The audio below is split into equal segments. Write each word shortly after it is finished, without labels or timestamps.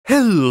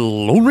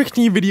Hello, Rick,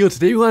 new video.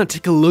 Today we want to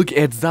take a look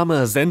at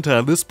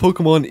Zamazenta. This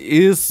Pokemon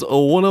is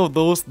one of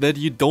those that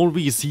you don't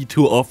really see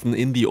too often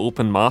in the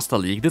Open Master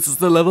League. This is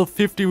the level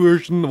 50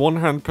 version,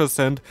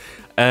 100%.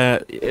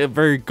 A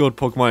very good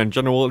Pokemon in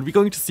general. And we're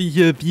going to see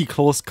here the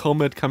close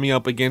combat coming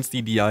up against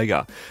the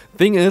Dialga.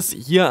 Thing is,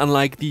 here,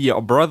 unlike the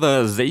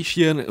brother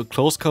Zacian,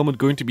 close combat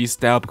going to be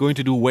stab, going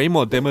to do way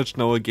more damage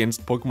now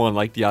against Pokemon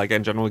like Dialga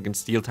in general,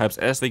 against Steel types,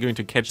 as they're going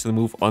to catch the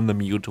move on the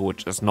Mewtwo,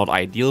 which is not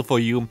ideal for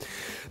you.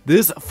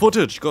 This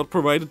footage got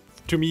provided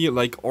to me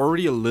like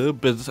already a little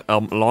bit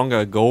longer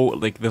ago.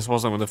 Like this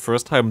wasn't the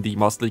first time the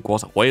Master League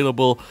was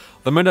available.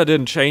 The meta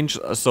didn't change,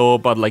 so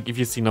but like if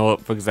you see now,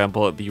 for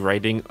example, the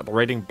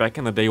rating back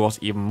in the day was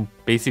even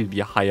basically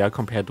higher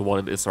compared to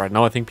what it is right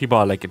now. I think people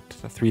are like at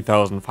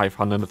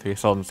 3,500,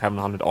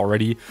 3,700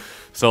 already.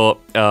 So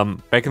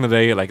back in the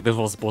day, like this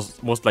was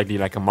most likely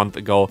like a month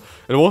ago.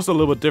 It was a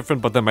little bit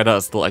different, but the meta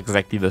is still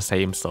exactly the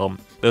same. So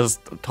this is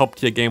top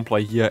tier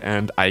gameplay here,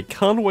 and I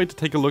can't wait to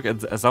take a look at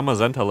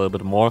Zamazenta a little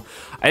bit more.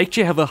 I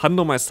actually have a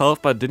Hundo myself,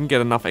 but didn't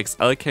get enough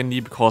XL candy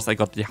because I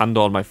got the Hundo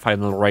on my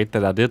final raid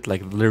that I did.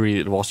 Like literally,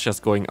 it was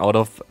just going out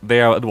of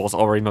there. It was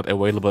already not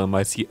available in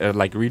my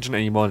like region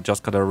anymore. I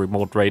just got a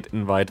remote raid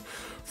invite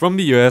from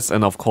the US,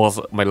 and of course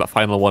my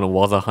final one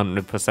was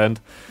 100%.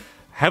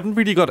 Haven't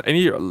really got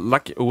any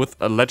luck with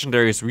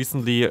legendaries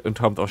recently in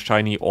terms of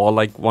shiny or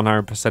like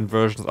 100%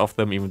 versions of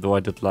them, even though I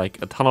did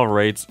like a ton of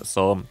raids.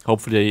 So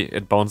hopefully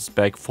it bounces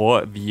back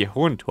for the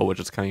Horn Tour, which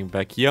is coming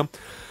back here.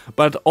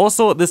 But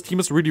also this team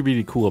is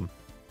really cool.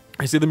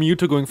 I see the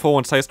Mewtwo going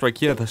forward, Side Strike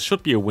here. This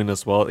should be a win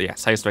as well. Yeah,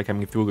 Side Strike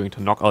coming through, going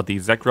to knock out the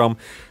Zekrom.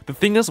 The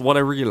thing is, what I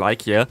really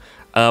like here,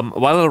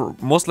 while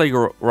I most like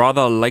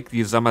rather like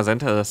the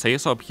Zamazenta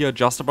Saisorp here,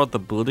 just about the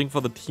building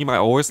for the team, I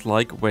always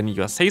like when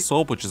your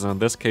Saisorp, which is in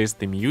this case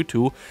the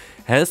Mewtwo,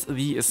 has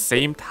the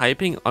same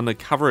typing on a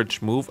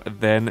coverage move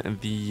than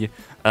the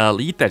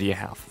lead that you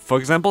have. For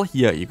example,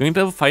 here, you're going to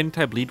have a Fighting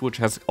type lead, which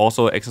has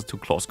also access to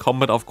close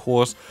combat, of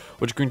course,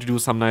 which is going to do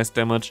some nice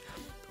damage.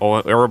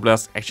 Or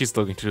Aeroblast, actually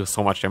still going to do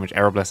so much damage.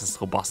 Aeroblast is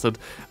so busted.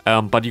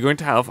 But you're going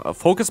to have a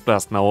Focus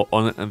Blast now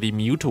on the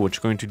Mewtwo, which is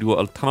going to do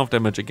a ton of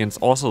damage against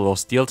also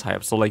those Steel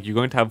types. So like you're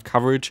going to have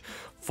coverage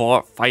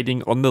for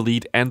fighting on the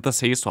lead and the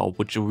Saisorp,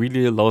 which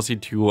really allows you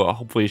to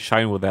hopefully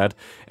shine with that.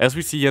 As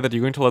we see here that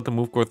you're going to let the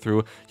move go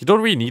through. You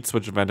don't really need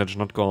switch advantage,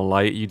 not gonna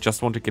lie. You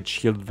just want to get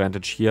shield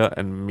advantage here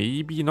and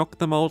maybe knock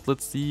them out.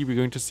 Let's see. We're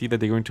going to see that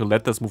they're going to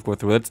let this move go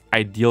through. That's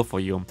ideal for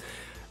you.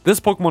 This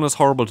Pokemon is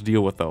horrible to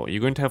deal with though. You're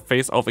going to have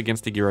face off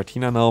against the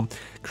Giratina now.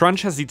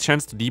 Crunch has the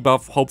chance to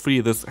debuff. Hopefully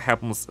this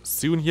happens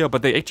soon here,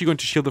 but they're actually going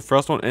to shield the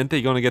first one and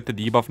they're going to get the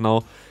debuff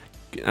now.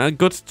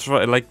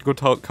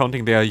 Good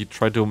counting there. You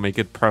try to make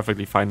it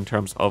perfectly fine in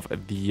terms of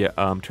the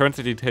turns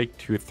that you take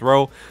to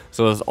throw.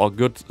 So that's all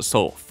good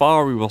so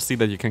far. We will see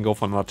that you can go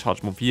for another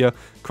charge move here.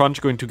 Crunch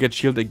going to get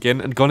shield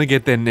again and gonna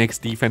get their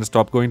next defense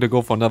drop. Going to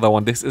go for another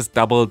one. This is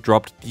double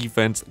dropped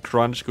defense.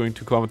 Crunch going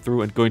to come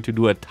through and going to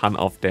do a ton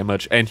of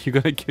damage. And you're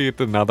gonna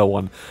get another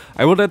one.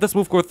 I would let this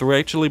move go through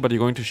actually, but you're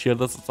going to shield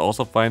this. It's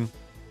also fine.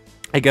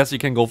 I guess you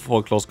can go for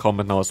a close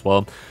combat now as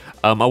well.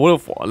 I would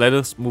have let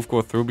this move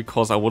go through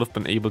because I would have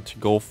been able to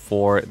go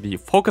for the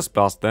Focus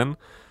Blast then.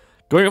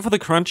 Going for the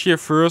Crunch here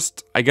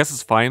first, I guess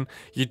it's fine.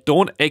 You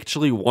don't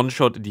actually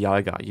one-shot a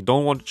Dialga. You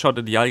don't one-shot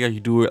a Dialga,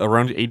 you do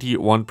around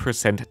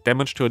 81%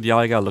 damage to a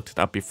Dialga. I looked it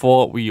up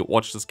before we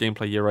watched this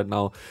gameplay here right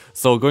now.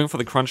 So going for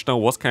the Crunch now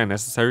was kind of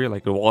necessary.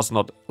 Like it was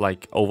not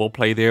like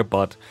overplay there,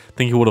 but I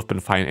think he would have been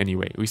fine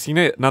anyway. We've seen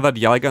another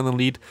Dialga in the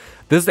lead.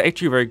 This is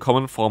actually very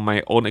common for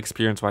my own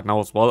experience right now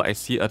as well. I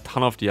see a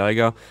ton of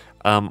Dialga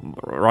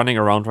running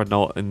around right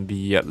now in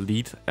the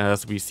lead,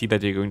 as we see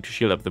that they're going to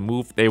shield up the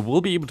move. They will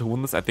be able to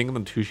win this, I think, in the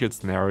 2-shield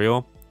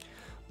scenario,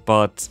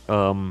 but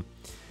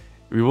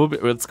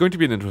it's going to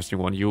be an interesting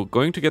one. You're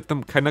going to get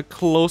them kind of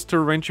close to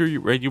range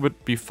where you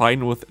would be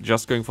fine with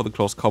just going for the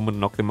close combat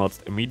and knock them out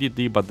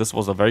immediately, but this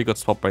was a very good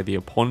spot by the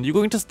opponent. You're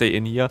going to stay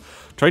in here,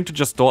 trying to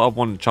just store up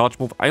one charge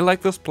move. I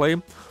like this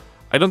play.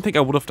 I don't think I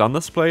would have done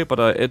this play, but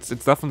it's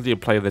definitely a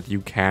play that you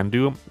can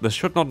do. This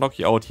should not knock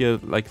you out here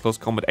like close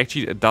combat.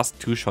 Actually, it does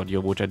 2-shot you,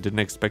 which I didn't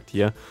expect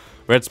here.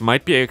 Where it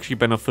might be actually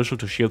beneficial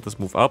to shield this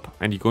move up,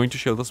 and you're going to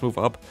shield this move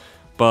up.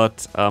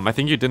 But I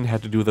think you didn't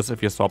have to do this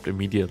if you swapped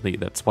immediately.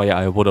 That's why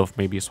I would have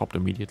maybe swapped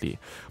immediately.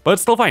 But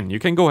it's still fine. You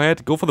can go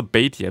ahead, go for the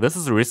bait here. This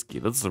is risky.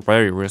 This is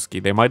very risky.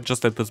 They might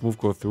just let this move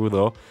go through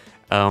though.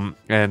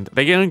 And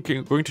they're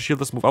going to shield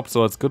this move up,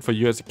 so it's good for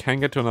you as you can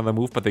get to another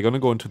move, but they're going to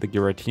go into the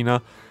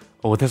Giratina.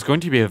 Oh, there's going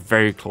to be a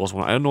very close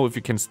one. I don't know if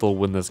you can still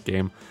win this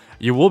game.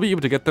 You will be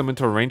able to get them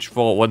into range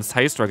for one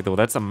Side Strike though.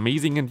 That's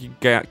amazing, and you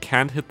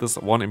can't hit this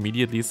one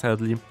immediately,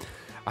 sadly.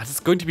 It's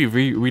going to be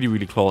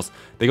really close.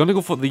 They're going to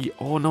go for the...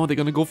 Oh no, they're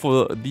going to go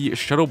for the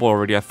Shadow Ball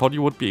already. I thought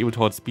you would be able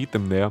to outspeed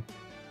them there.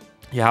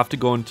 You have to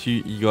go into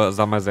your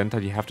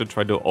Zamazenta. You have to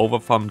try to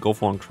overfarm and go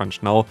for one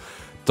Crunch now.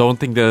 Don't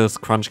think there's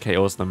Crunch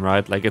KOs them,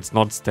 right? Like, it's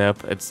not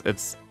Step.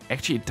 It's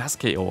actually, it does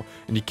KO.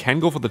 And you can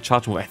go for the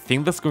charge move. I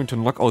think that's going to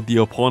knock out the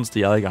opponent's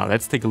Dialga.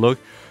 Let's take a look.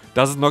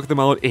 Does it knock them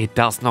out? It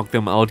does knock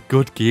them out.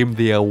 Good game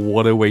there.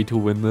 What a way to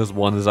win this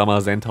one.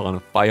 Zamazenta on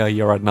fire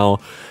here right now.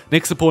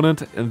 Next opponent,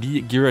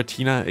 the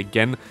Giratina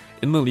again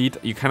in the lead.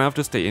 You kind of have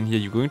to stay in here.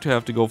 You're going to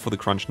have to go for the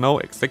crunch now.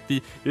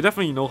 Exactly. You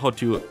definitely know how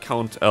to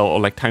count or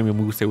like time your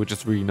moves here, which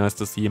is really nice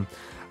to see.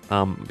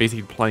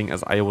 Basically playing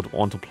as I would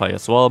want to play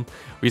as well.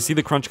 We see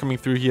the crunch coming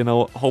through here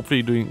now,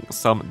 hopefully doing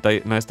some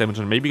nice damage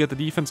and maybe get the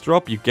defense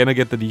drop. You're gonna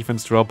get the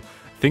defense drop.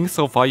 Things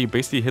so far, you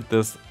basically hit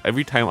this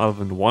every time other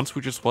than once,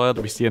 which is wild.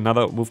 We see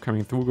another move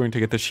coming through, going to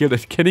get the shield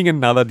and getting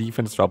another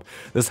defense drop.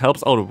 This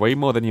helps out way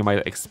more than you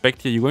might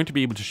expect here. You're going to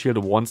be able to shield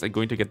once and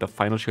going to get the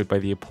final shield by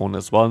the opponent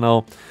as well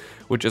now,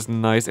 which is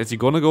nice as you're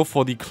gonna go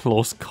for the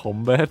close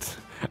combat.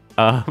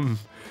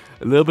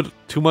 A little bit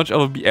too much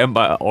of a BM,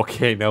 but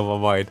okay, never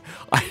mind.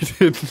 I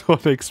did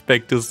not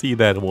expect to see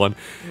that one.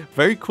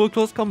 Very cool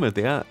close combat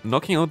there,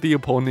 knocking out the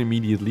opponent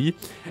immediately.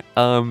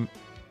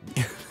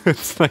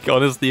 It's like,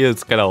 honestly,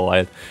 it's kind of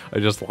wild.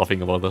 I'm just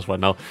laughing about this right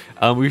now.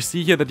 We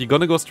see here that you're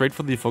gonna go straight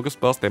for the focus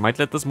blast. They might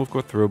let this move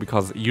go through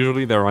because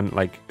usually they run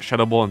like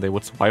Shadow Ball and they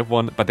would survive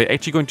one, but they're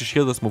actually going to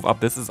shield this move up.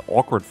 This is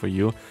awkward for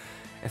you,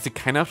 as you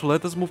kind of have to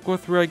let this move go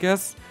through, I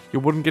guess. You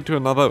wouldn't get to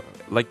another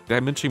like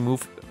damaging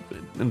move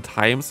in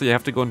time, so you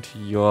have to go into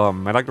your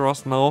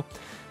Metagross now.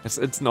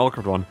 It's an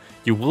awkward one.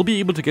 You will be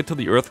able to get to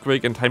the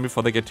Earthquake in time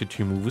before they get to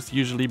 2 moves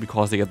usually,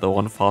 because they get the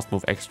 1 fast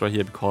move extra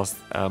here, because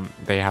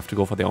they have to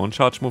go for their own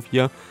charge move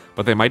here.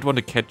 But they might want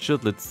to catch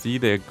it. Let's see,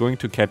 they're going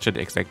to catch it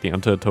exactly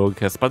onto a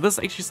Togekiss, but this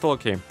is actually still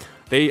okay.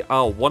 They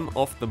are 1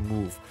 off the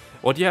move.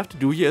 What you have to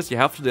do here is you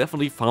have to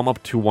definitely farm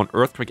up to 1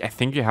 Earthquake. I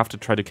think you have to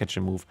try to catch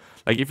a move.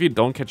 Like, if you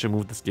don't catch a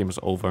move, this game is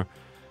over.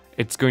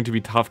 It's going to be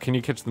tough. Can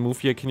you catch the move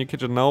here? Can you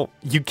catch it now?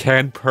 You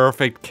can.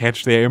 Perfect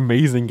catch there.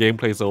 Amazing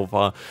gameplay so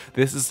far.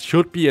 This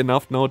should be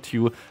enough now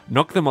to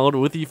knock them out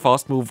with the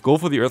fast move. Go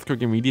for the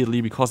Earthquake immediately,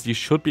 because you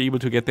should be able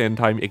to get there in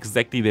time.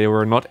 Exactly. They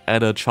were not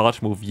at a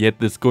charge move yet.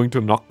 This is going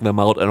to knock them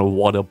out, and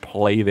what a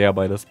play there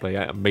by this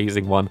player.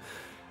 Amazing one.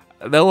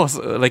 That was,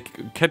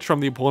 like, catch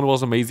from the opponent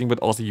was amazing, but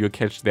also your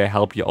catch there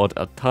helped you out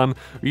a ton.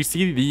 We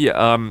see the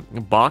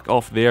bark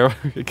off there,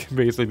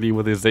 basically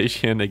with the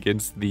Zacian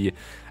against the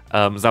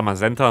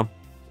Zamazenta.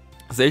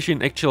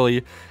 Zacian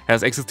actually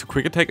has access to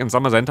Quick Attack, and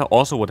Zamazenta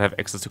also would have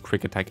access to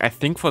Quick Attack. I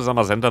think for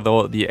Zamazenta,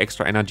 though, the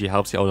extra energy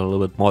helps you out a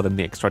little bit more than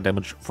the extra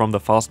damage from the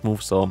fast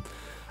move, so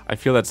I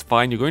feel that's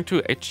fine. You're going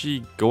to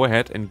actually go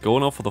ahead and go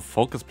now for the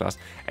Focus Blast.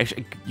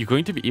 Actually, you're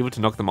going to be able to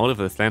knock them out if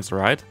this lands,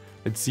 right?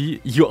 Let's see,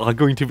 you are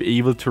going to be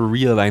able to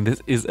realign.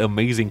 This is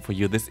amazing for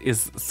you. This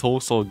is so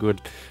good,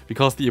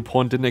 because the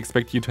opponent didn't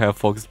expect you to have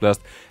Focus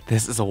Blast.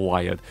 This is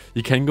wild.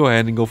 You can go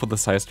ahead and go for the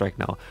Side Strike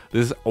now.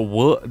 This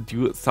will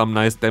do some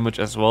nice damage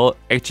as well.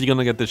 Actually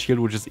gonna get the shield,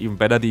 which is even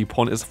better. The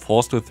opponent is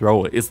forced to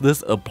throw. Is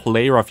this a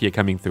play rough here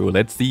coming through?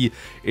 Let's see.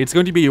 It's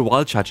going to be a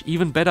Wild Charge,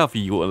 even better for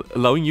you,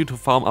 allowing you to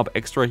farm up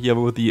extra here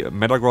with the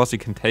Metagross. You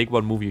can take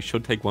 1 move. You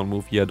should take 1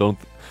 move here. Don't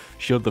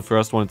shield the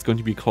first one. It's going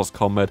to be close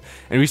combat,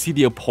 and we see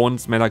the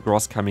opponent's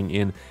Metagross coming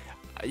in.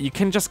 You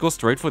can just go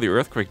straight for the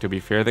Earthquake, to be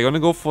fair. They're gonna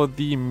go for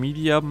the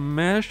Media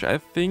Mesh, I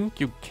think.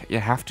 You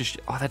have to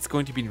oh, that's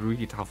going to be a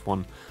really tough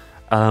one.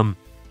 I don't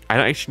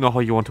actually know how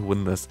you want to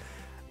win this.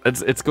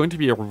 It's going to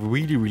be a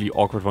really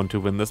awkward one to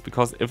win this,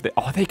 because if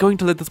they're going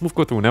to let this move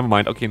go through. Never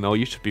mind. Okay, no,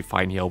 you should be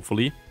fine here,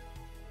 hopefully.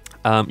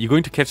 You're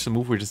going to catch the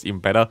move, which is even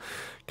better.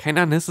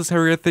 Kinda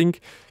necessary, I think.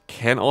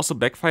 Can also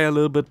backfire a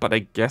little bit, but I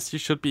guess you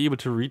should be able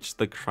to reach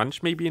the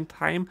crunch maybe in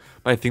time.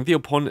 But I think the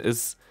opponent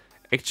is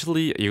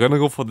actually, you're gonna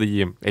go for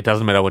the, it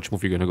doesn't matter which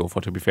move you're gonna go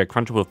for, to be fair.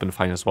 Crunch would have been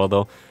fine as well,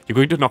 though. You're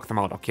going to knock them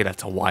out. Okay,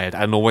 that's a wild.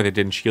 I don't know why they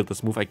didn't shield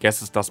this move. I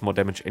guess it does more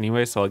damage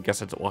anyway, so I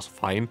guess it was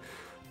fine.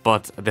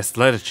 But there's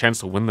still a chance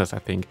to win this, I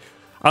think.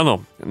 I don't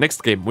know.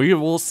 Next game, we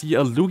will see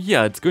a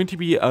Lugia. It's going to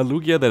be a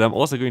Lugia that I'm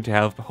also going to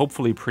have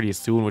hopefully pretty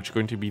soon, which is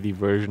going to be the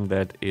version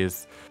that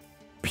is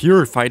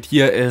purified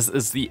here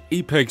is the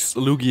Apex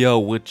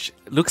Lugia, which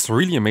looks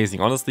really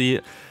amazing.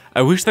 Honestly,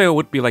 I wish there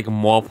would be like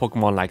more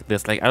Pokemon like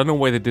this. Like, I don't know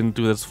why they didn't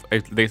do this,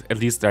 at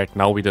least right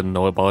now we didn't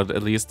know about it,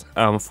 at least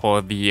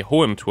for the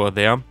Hoenn tour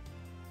there.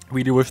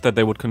 Really wish that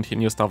they would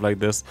continue stuff like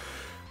this.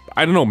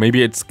 I don't know,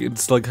 maybe it's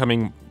still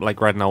coming, like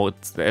right now,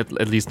 it's at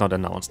least not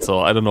announced. So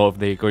I don't know if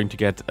they're going to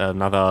get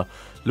another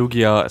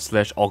Lugia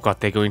slash, oh god,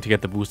 they're going to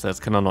get the booster, it's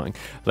kind of annoying.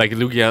 Like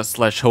Lugia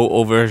slash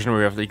Ho-Oh version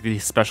where you have like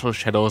these special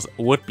shadows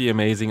would be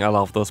amazing. I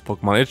love those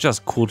Pokemon, it's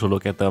just cool to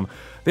look at them.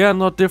 They are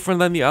not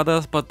different than the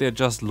others, but they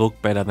just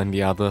look better than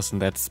the others,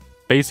 and that's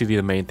basically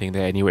the main thing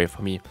there anyway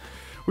for me.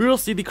 We will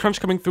see the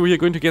crunch coming through. You're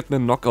going to get the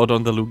knockout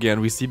on the Lugia,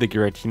 and we see the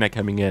Giratina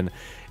coming in.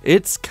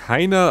 It's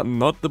kinda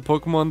not the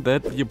Pokemon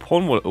that the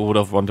opponent would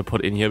have wanted to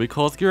put in here,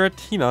 because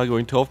Giratina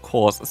going to, of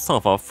course,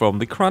 suffer from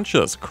the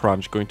crunches.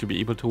 Crunch going to be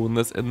able to win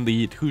this in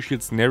the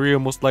 2-shield scenario,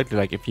 most likely.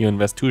 Like, if you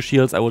invest 2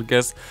 shields, I would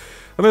guess.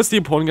 Unless the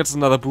opponent gets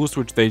another boost,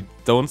 which they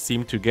don't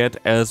seem to get,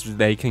 as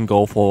they can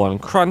go for 1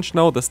 crunch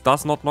now. This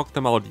does not knock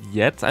them out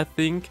yet, I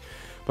think.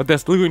 But they're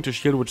still going to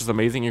shield, which is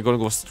amazing. You're going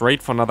to go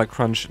straight for another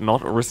crunch,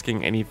 not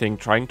risking anything,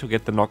 trying to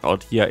get the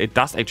knockout here. It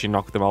does actually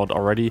knock them out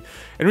already.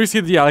 And we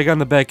see the Alga in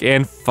the back,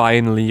 and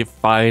finally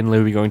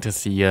we're going to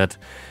see it.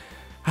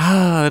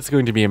 That's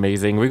going to be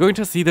amazing. We're going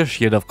to see the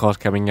shield, of course,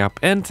 coming up,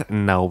 and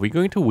now we're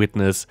going to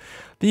witness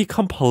the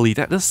complete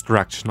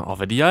destruction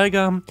of a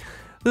Dialga.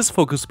 This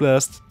Focus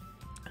Blast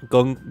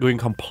going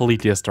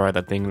completely destroy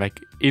that thing,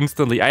 like,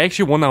 instantly. I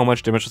actually wonder how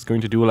much damage it's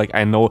going to do. Like,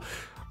 I know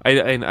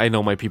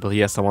my people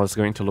here, someone is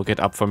going to look it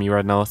up for me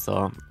right now,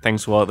 so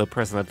thanks for the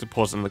person that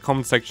posted in the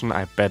comment section.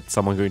 I bet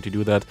someone's going to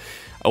do that.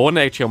 I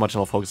wonder actually how much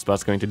a Focus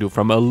Blast is going to do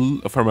from a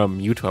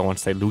Mewtwo, I want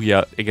to say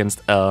Lugia,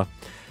 against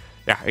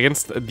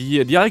against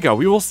the Dialga.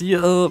 We will see a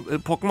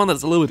Pokemon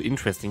that's a little bit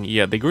interesting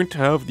here. They're going to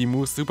have the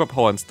move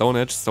Superpower and Stone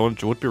Edge. Stone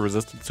Edge would be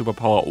resisted,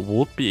 Superpower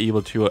would be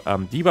able to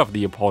debuff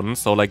the opponent,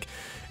 so like,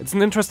 it's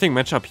an interesting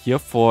matchup here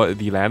for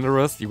the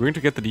Landorus. You're going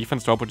to get the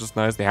defense drop, which is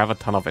nice. They have a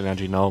ton of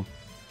energy now.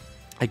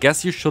 I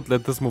guess you should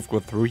let this move go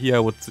through here. I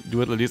would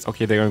do it at least.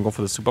 Okay, they're going to go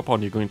for the Superpower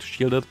and you're going to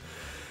shield it.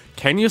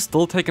 Can you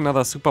still take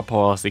another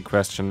Superpower is the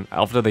question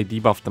after they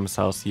debuff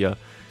themselves here?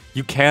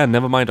 You can,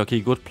 never mind.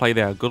 Okay, good play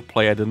there, good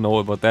play. I didn't know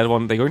about that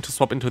one. They're going to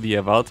swap into the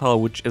Yveltal,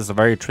 which is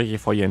very tricky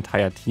for your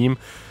entire team.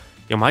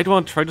 You might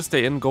want to try to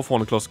stay in, go for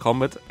a close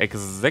combat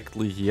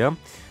exactly here.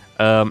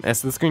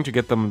 As this is going to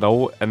get them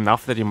low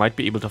enough that you might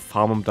be able to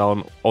farm them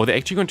down. Oh, they're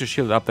actually going to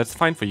shield up. That's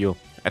fine for you.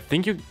 I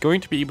think you're going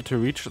to be able to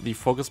reach the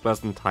Focus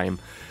Blast in time.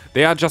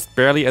 They are just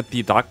barely at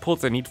the Dark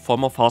Pulse. They need 4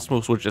 more fast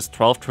moves, which is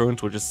 12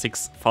 turns, which is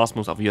 6 fast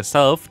moves of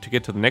yourself to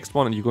get to the next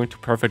one, and you're going to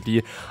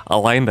perfectly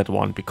align that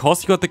one.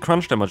 Because you got the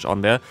crunch damage on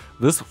there,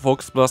 this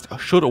Focus Blast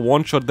should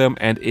one-shot them,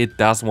 and it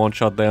does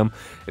one-shot them.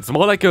 It's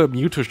more like a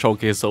Mewtwo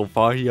showcase so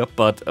far here,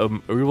 but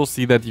we will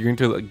see that you're going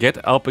to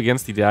get up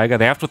against the Dialga.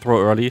 They have to throw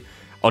early.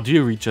 Or do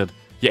you reach it?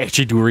 You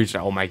actually do reach it.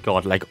 Oh my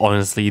god, like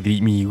honestly, the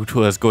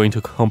Mewtwo is going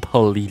to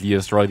completely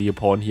destroy the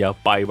opponent here.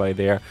 Bye-bye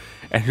there.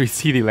 And we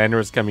see the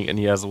Landorus coming in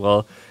here as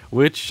well,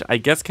 which I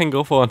guess can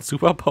go for a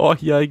Superpower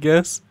here, I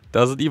guess.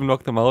 Does it even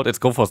knock them out? Let's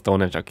go for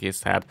Stone Edge. Okay,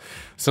 sad.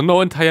 So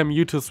no entire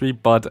Mewtwo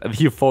sweep, but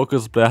the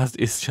Focus Blast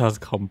is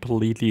just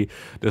completely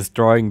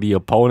destroying the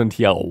opponent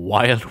here. A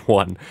wild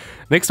one.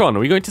 Next one,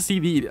 we're going to see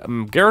the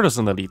Gyarados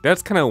in the lead.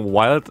 That's kind of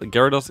wild.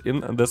 Gyarados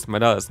in this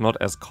meta is not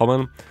as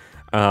common.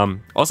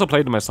 Also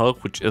played it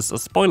myself, which is a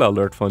spoiler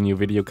alert for a new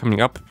video coming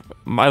up.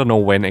 I don't know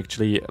when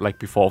actually, like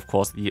before, of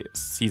course, the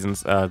season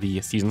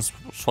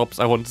swaps,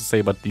 I wanted to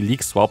say, but the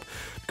league swap.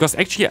 Because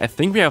actually, I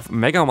think we have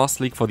Mega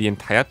Master League for the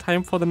entire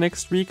time for the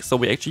next week. So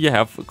we actually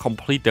have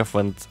complete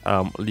different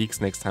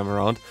leagues next time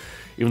around.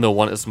 Even though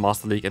one is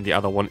Master League and the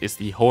other one is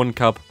the Hoenn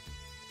Cup.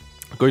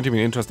 Going to be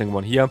an interesting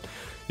one here.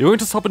 You're going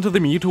to swap into the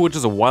Mewtwo, which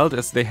is a wild,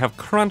 as they have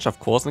Crunch, of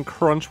course, and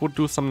Crunch would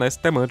do some nice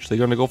damage. They're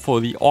going to go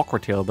for the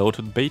Awkward Tail, though,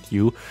 to bait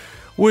you,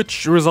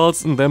 which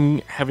results in them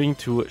having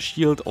to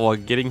shield or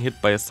getting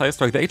hit by a Side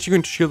Strike. They're actually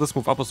going to shield this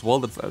move up as well.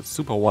 That's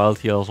super wild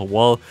here as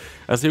well,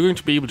 as you're going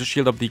to be able to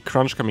shield up the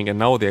Crunch coming in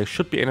now. There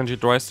should be energy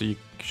dry, so you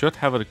should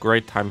have a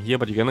great time here,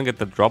 but you're going to get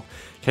the drop.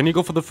 Can you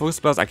go for the Focus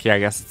Blast? Okay, I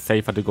guess it's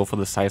safer to go for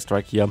the Side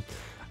Strike here.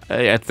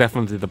 It's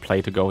definitely the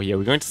play to go here.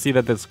 We're going to see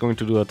that that's going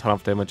to do a ton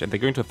of damage, and they're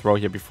going to throw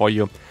here before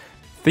you.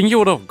 I think you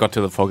would have got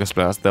to the Focus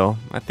Blast, though.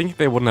 I think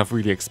they wouldn't have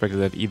really expected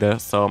that either,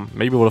 so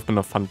maybe it would have been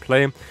a fun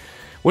play.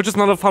 Which is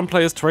not a fun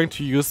play, is trying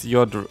to use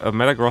your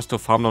Metagross to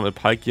farm down a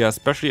Palkia,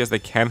 especially as they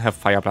can have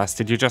Fire Blast.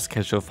 Did you just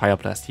catch a Fire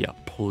Blast here?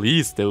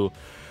 Please do.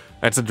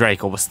 That's a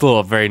Draco, but still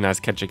a very nice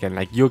catch again.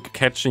 Like, you're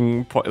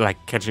catching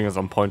is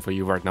on point for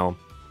you right now.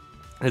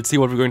 Let's see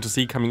what we're going to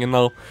see coming in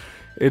now.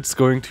 It's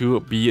going to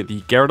be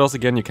the Gyarados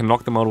again. You can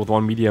knock them out with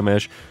one Meteor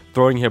Mesh.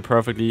 Throwing here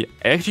perfectly.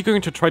 Actually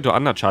going to try to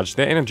undercharge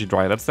their energy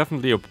dry. That's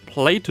definitely a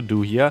play to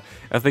do here,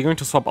 as they're going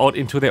to swap out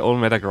into their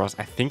own Metagross.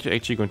 I think you're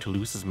actually going to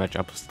lose this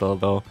matchup still,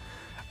 though.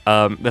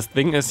 The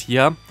thing is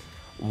here,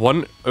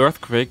 one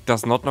Earthquake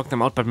does not knock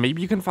them out, but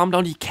maybe you can farm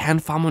down. You can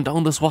farm them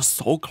down. This was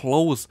so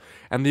close.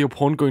 And the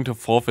opponent going to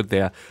forfeit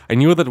there. I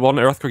knew that one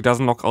Earthquake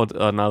doesn't knock out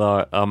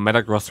another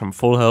Metagross from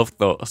full health,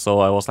 though, so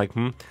I was like,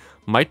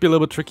 might be a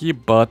little bit tricky,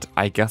 but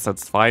I guess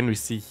that's fine. We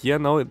see here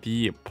now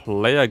the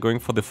player going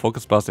for the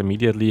Focus Blast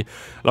immediately,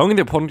 allowing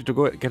the opponent to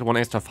go get one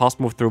extra fast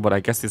move through, but I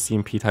guess the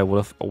CMP type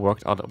would have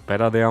worked out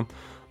better there.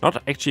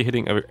 Not actually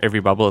hitting every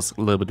bubble is a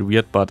little bit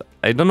weird, but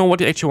I don't know what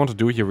you actually want to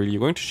do here, really.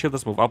 You're going to shield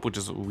this move up, which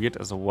is weird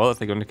as well, as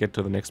they're going to get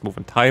to the next move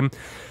in time.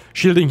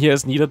 Shielding here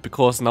is needed,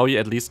 because now you're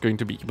at least going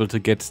to be able to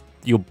get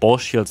your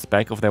both shields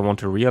back if they want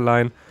to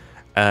realign.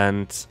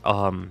 And,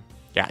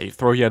 yeah, you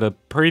throw here at a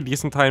pretty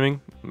decent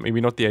timing. Maybe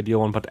not the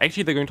ideal one, but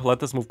actually they're going to let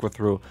this move go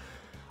through.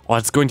 Oh,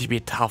 it's going to be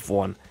a tough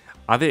one.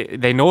 Are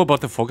they know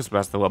about the Focus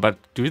Blast though, but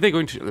do they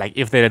going to, like,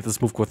 if they let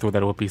this move go through,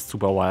 that would be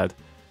super wild.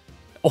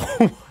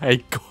 Oh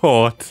my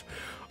god.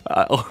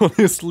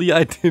 Honestly,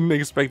 I didn't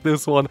expect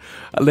this one.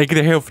 Like,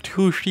 they have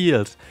two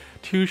shields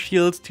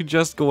to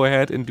just go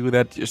ahead and do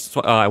that.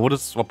 I would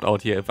have swapped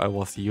out here if I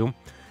was you,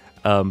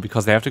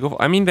 because they have to go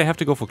for, they have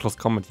to go for close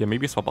combat here.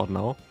 Maybe swap out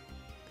now.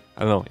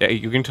 I don't know. Yeah,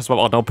 you're going to swap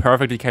out now,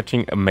 perfectly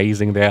catching,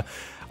 amazing there.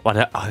 But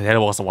that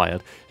was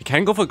wild. You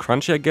can go for the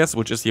crunch, I guess,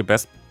 which is your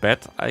best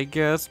bet, I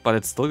guess. But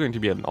it's still going to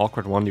be an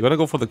awkward one. You're going to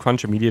go for the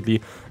crunch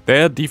immediately.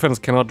 Their defense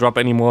cannot drop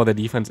anymore. Their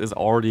defense is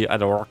already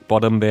at a rock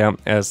bottom there.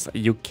 As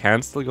you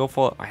can still go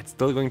for... It's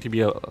still going to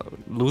be a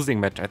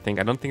losing match, I think.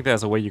 I don't think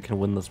there's a way you can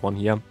win this one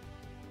here.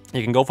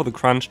 You can go for the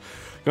crunch.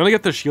 You're gonna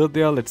get the shield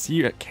there. Let's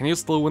see, can you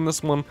still win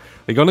this one?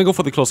 We're gonna go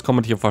for the close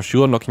combat here for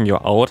sure, knocking you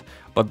out.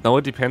 But now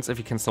it depends if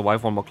you can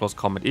survive one more close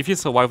combat. If you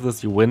survive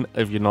this, you win.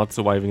 If you're not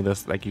surviving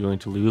this, like, you're going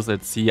to lose.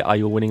 Let's see, are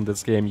you winning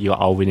this game? You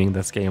are winning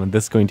this game. And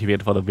this is going to be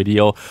it for the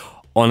video.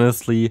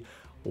 Honestly,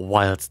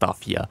 wild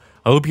stuff here.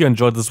 I hope you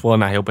enjoyed this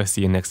one. I hope I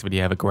see you next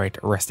video. Have a great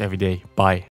rest every day. Bye.